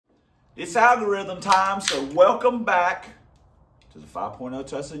It's algorithm time, so welcome back to the 5.0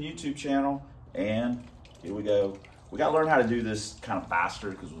 Tesla YouTube channel. And here we go. We got to learn how to do this kind of faster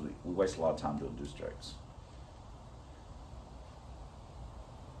because we waste a lot of time doing deuce strikes.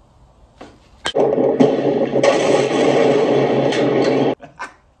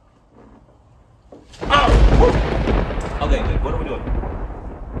 Okay, good. What are we doing?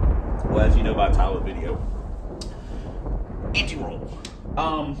 Well, as you know by the title of the video, anti-roll.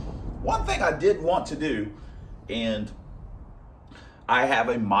 One thing I did want to do, and I have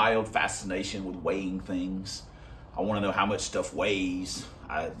a mild fascination with weighing things. I want to know how much stuff weighs.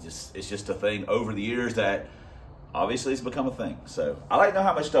 It's just a thing over the years that obviously it's become a thing. So I like to know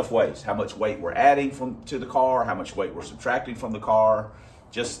how much stuff weighs, how much weight we're adding to the car, how much weight we're subtracting from the car,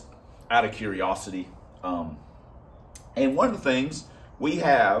 just out of curiosity. And one of the things we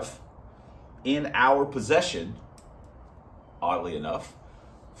have in our possession, oddly enough,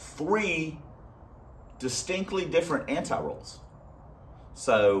 3 distinctly different anti-rolls.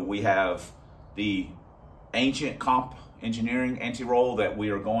 So we have the ancient Comp Engineering anti-roll that we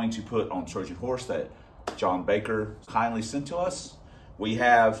are going to put on Trojan Horse that John Baker kindly sent to us. We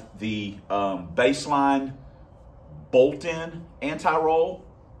have the baseline bolt-in anti-roll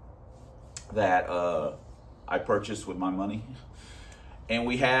that I purchased with my money. And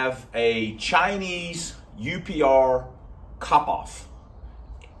we have a Chinese UPR cop-off,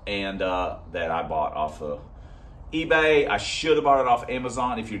 and that I bought off of eBay. I should have bought it off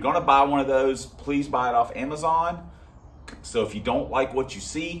Amazon. If you're gonna buy one of those, please buy it off Amazon. So if you don't like what you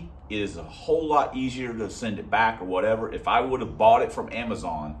see, it is a whole lot easier to send it back or whatever. If I would have bought it from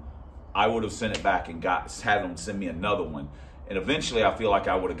Amazon, I would have sent it back and had them send me another one. And eventually I feel like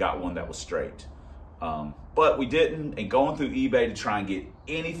I would have got one that was straight. But we didn't, and going through eBay to try and get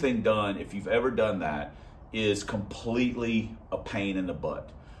anything done, if you've ever done that, is completely a pain in the butt.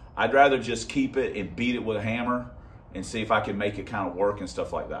 I'd rather just keep it and beat it with a hammer and see if I can make it kind of work and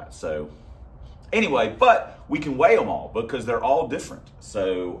stuff like that. So anyway, but we can weigh them all because they're all different.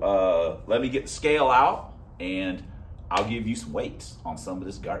 So let me get the scale out and I'll give you some weights on some of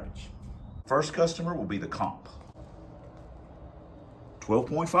this garbage. First customer will be the Comp.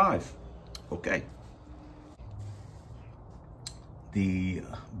 12.5, okay. The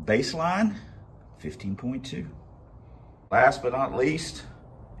baseline, 15.2. Last but not least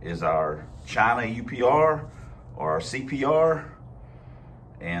is our China UPR or our CPR,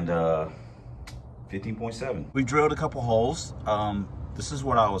 and 15.7. We drilled a couple holes. This is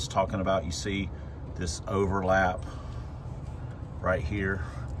what I was talking about. You see this overlap right here,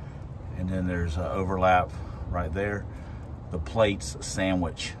 and then there's an overlap right there. The plates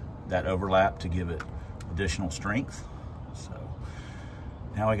sandwich that overlap to give it additional strength. So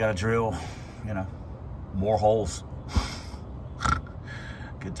now we gotta drill, more holes.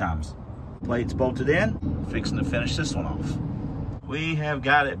 Good times. Plates bolted in, fixing to finish this one off. We have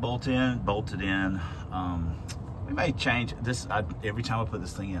got it bolted in. We may change this. Every time I put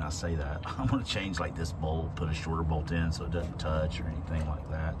this thing in, I say that. I'm gonna change like this bolt, put a shorter bolt in so it doesn't touch or anything like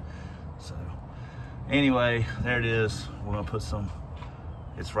that. So anyway, there it is. We're gonna put some,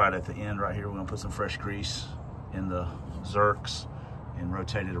 it's right at the end right here. We're gonna put some fresh grease in the zerks and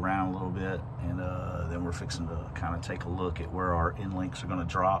rotate it around a little bit, and then we're fixing to kind of take a look at where our end links are going to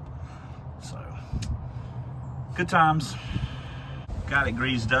drop. So good times. Got it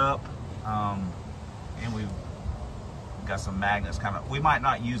greased up, and we've got some magnets. We might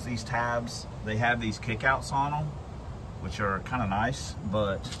not use these tabs. They have these kickouts on them, which are kind of nice,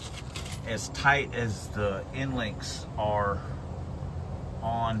 but as tight as the end links are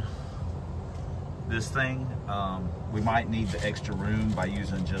on this thing, we might need the extra room by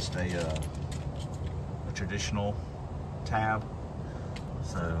using just a traditional tab.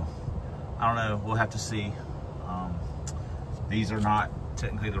 So I don't know, we'll have to see. These are not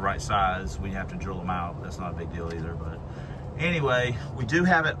technically the right size. We have to drill them out. That's not a big deal either, but anyway, we do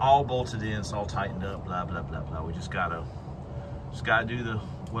have it all bolted in. It's all tightened up, blah blah blah blah. We just gotta do the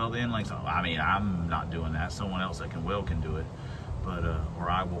weld end links. I mean, I'm not doing that. Someone else that can weld can do it, but or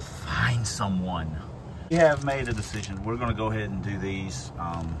I will find someone. We have made a decision. We're gonna go ahead and do these.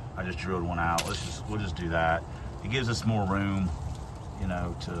 I just drilled one out. We'll just do that. It gives us more room,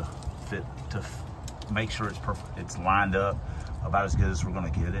 to fit, to make sure it's perfect. It's lined up about as good as we're gonna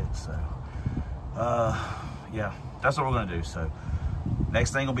get it. So, yeah, that's what we're gonna do. So,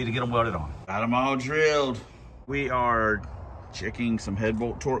 next thing will be to get them welded on. Got them all drilled. We are checking some head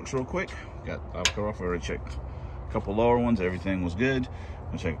bolt torques real quick. I'll cut off. I already checked a couple lower ones. Everything was good.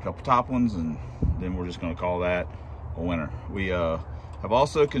 I'll check a couple top ones, and then we're just gonna call that a winner. We have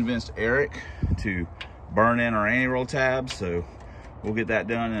also convinced Eric to burn in our anti-roll tabs, so we'll get that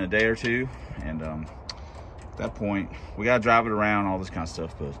done in a day or two. And at that point, we gotta drive it around, all this kind of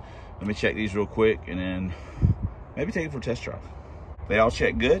stuff. But let me check these real quick and then maybe take it for a test drive. They all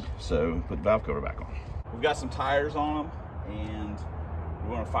check good, so put the valve cover back on. We've got some tires on them, and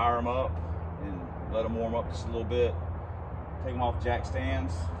we're gonna fire them up and let them warm up just a little bit. Take them off jack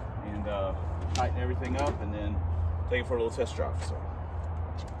stands and tighten everything up, and then take it for a little test drive. So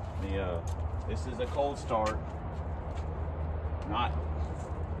this is a cold start, not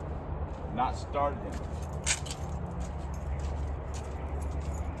started in.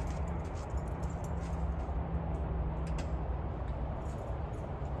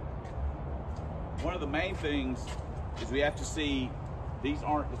 One of the main things is we have to see, these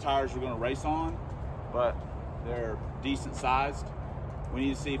aren't the tires we're going to race on, but they're decent sized. We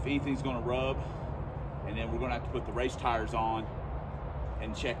need to see if anything's going to rub, and then we're going to have to put the race tires on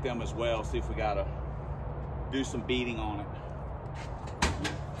and check them as well, see if we got to do some beating on it.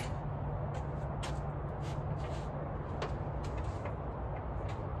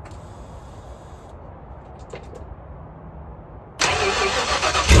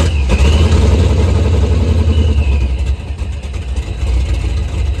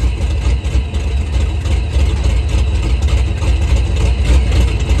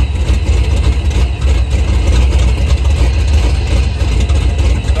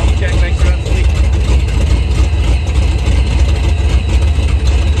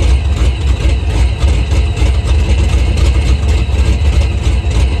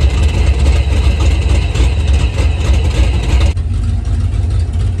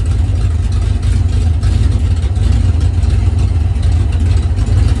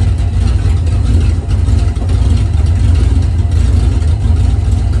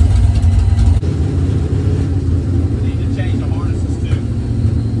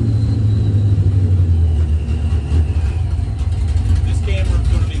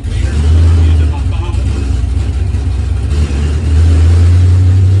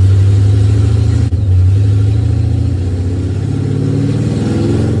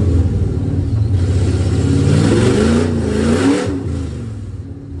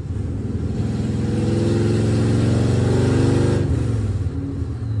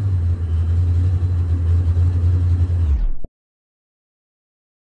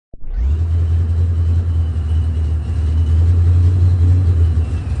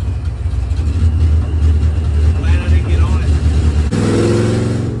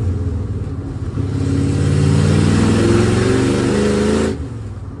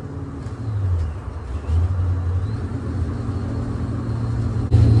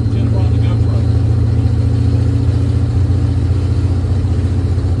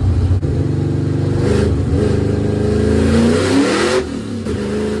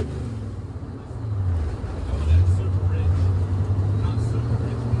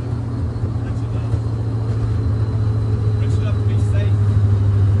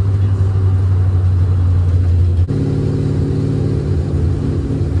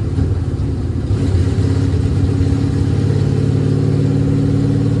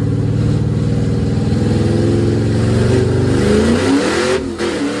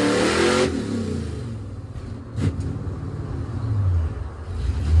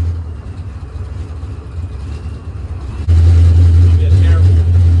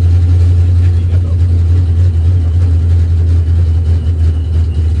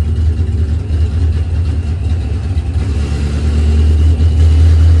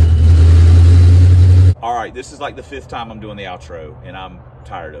 This is like the 5th time I'm doing the outro, and I'm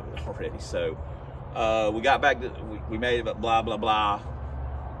tired of it already. So we got back to, we made it, but blah, blah, blah.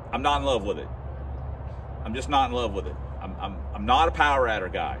 I'm not in love with it. I'm just not in love with it. I'm not a power adder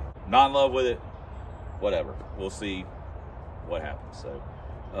guy. Not in love with it. Whatever. We'll see what happens. So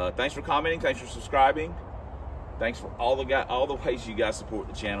thanks for commenting. Thanks for subscribing. Thanks for all the ways you guys support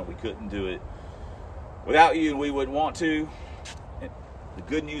the channel. We couldn't do it without you, and we wouldn't want to. The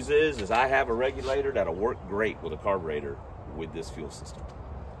good news is I have a regulator that'll work great with a carburetor with this fuel system.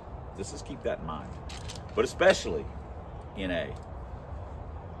 Just keep that in mind. But especially NA.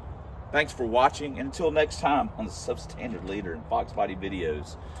 Thanks for watching, and until next time on the Substandard Leader and Fox Body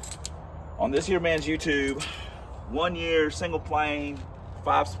videos. On this here man's YouTube, 1 year, single plane,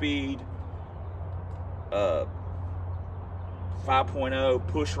 5-speed, 5.0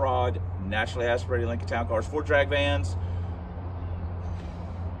 push rod, naturally aspirated Lincoln Town cars, 4 drag vans,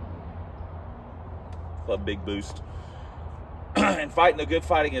 Club Big Boost, and fighting a good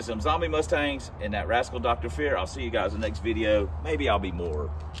fight against them zombie Mustangs and that rascal Dr. Fear. I'll see you guys in the next video. Maybe I'll be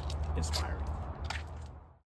more inspired.